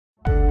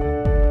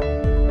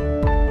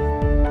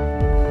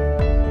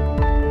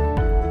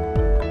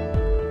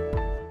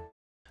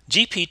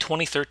GP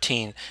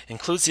 2013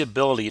 includes the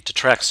ability to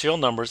track serial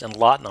numbers and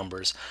lot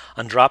numbers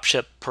on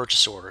dropship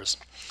purchase orders.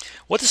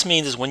 What this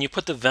means is when you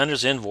put the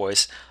vendor's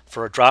invoice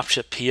for a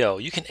dropship PO,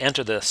 you can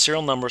enter the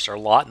serial numbers or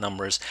lot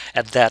numbers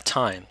at that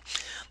time.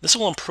 This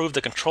will improve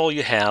the control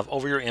you have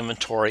over your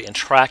inventory and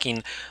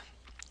tracking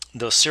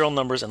those serial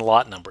numbers and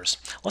lot numbers.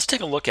 Let's take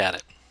a look at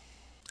it.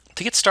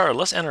 To get started,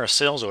 let's enter a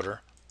sales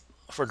order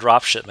for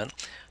drop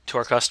shipment to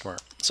our customer.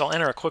 So I'll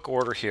enter a quick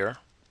order here,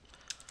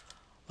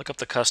 look up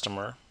the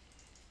customer,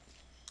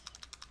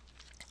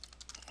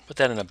 put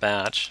that in a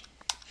batch.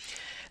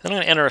 Then I'm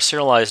going to enter a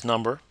serialized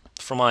number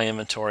for my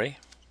inventory.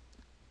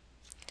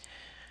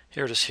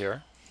 Here it is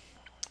here.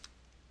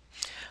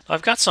 Now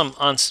I've got some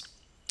on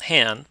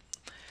hand,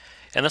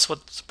 and that's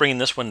what's bringing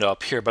this window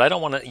up here, but I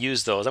don't want to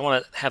use those. I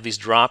want to have these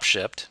drop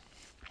shipped.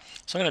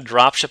 So I'm going to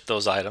drop ship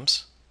those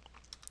items.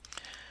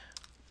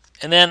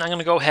 And then I'm going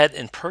to go ahead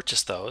and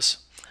purchase those.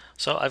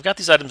 So I've got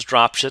these items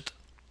drop shipped,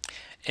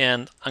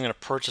 and I'm going to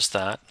purchase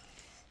that.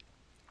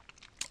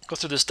 Go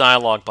through this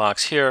dialog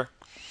box here,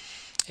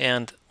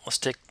 and let's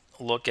take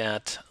a look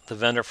at the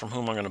vendor from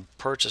whom I'm going to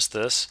purchase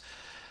this.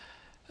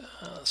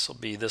 This will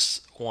be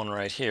this one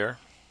right here.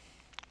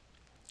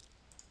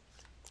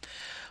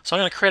 So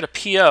I'm going to create a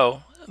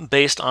PO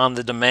based on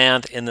the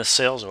demand in this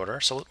sales order.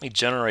 So let me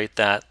generate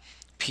that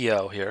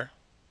PO here.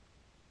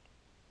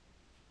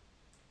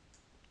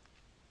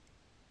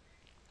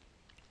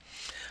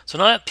 So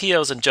now that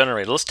PO is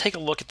generated, let's take a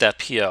look at that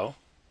PO.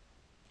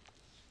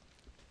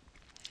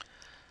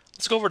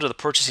 Let's go over to the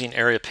purchasing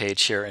area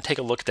page here and take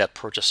a look at that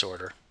purchase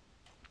order.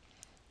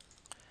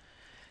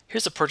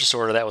 Here's the purchase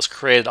order that was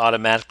created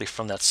automatically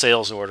from that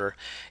sales order.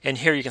 And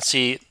here you can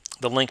see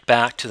the link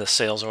back to the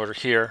sales order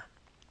here.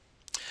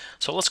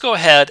 So let's go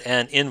ahead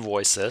and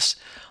invoice this.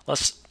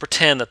 Let's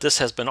pretend that this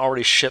has been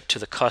already shipped to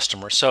the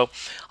customer. So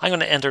I'm going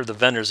to enter the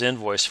vendor's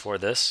invoice for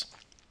this.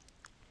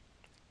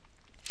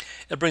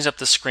 It brings up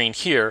the screen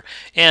here,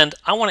 and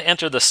I want to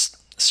enter the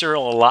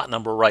serial lot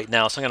number right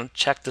now. So I'm going to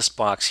check this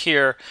box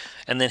here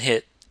and then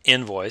hit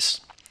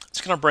invoice.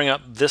 It's going to bring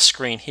up this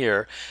screen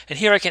here, and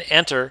here I can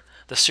enter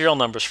the serial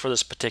numbers for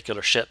this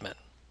particular shipment.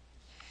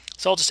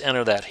 So I'll just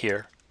enter that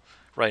here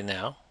right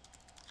now.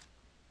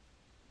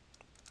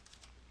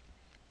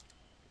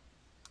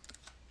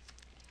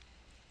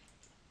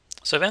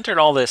 So I've entered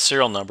all the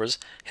serial numbers,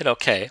 hit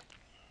OK.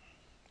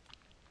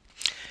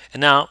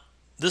 And now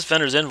this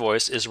vendor's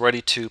invoice is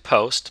ready to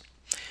post.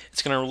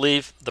 It's going to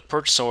relieve the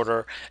purchase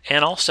order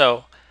and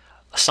also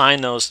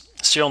assign those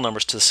serial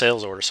numbers to the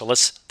sales order. So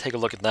let's take a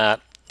look at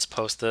that. Let's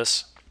post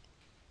this.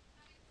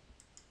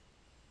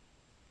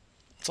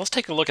 So let's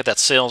take a look at that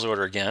sales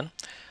order again.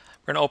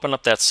 We're going to open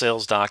up that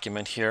sales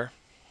document here.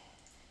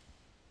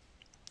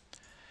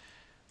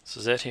 This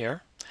is it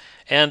here.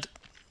 And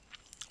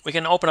we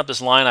can open up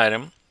this line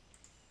item,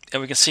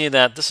 and we can see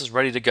that this is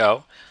ready to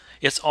go.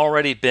 It's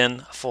already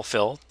been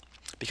fulfilled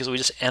because we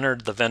just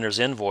entered the vendor's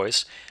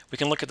invoice. We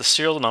can look at the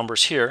serial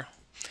numbers here.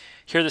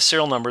 Here are the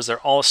serial numbers. They're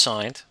all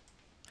assigned,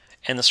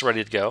 and this is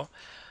ready to go.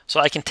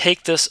 So I can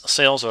take this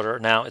sales order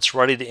now. It's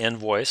ready to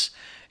invoice,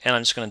 and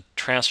I'm just going to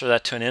transfer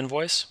that to an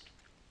invoice.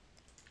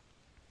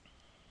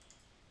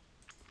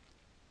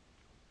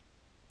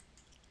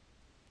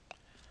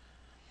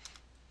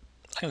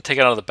 I'm going to take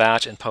it out of the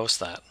batch and post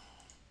that.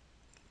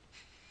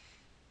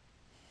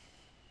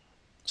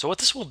 So what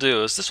this will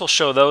do is this will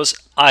show those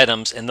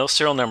items and those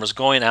serial numbers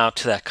going out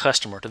to that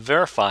customer. To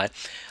verify,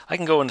 I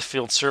can go into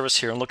field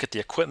service here and look at the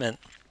equipment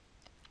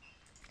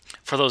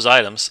for those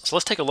items. So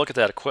let's take a look at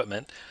that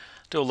equipment.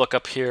 Do a look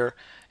up here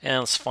and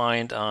let's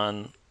find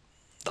on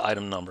the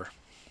item number.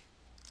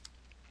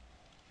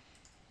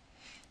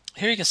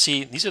 Here you can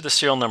see these are the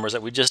serial numbers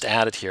that we just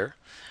added here.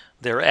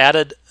 They were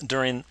added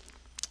during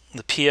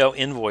the PO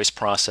invoice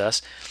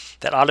process.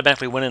 That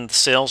automatically went into the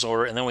sales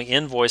order, and then we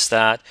invoiced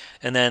that,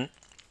 and then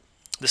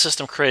the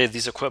system created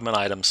these equipment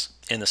items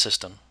in the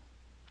system.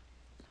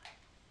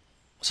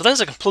 So that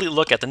is a complete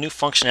look at the new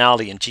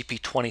functionality in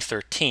GP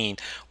 2013,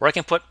 where I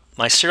can put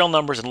my serial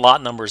numbers and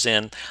lot numbers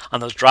in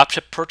on those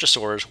dropship purchase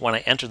orders when I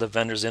enter the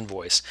vendor's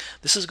invoice.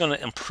 This is going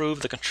to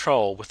improve the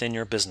control within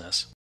your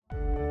business.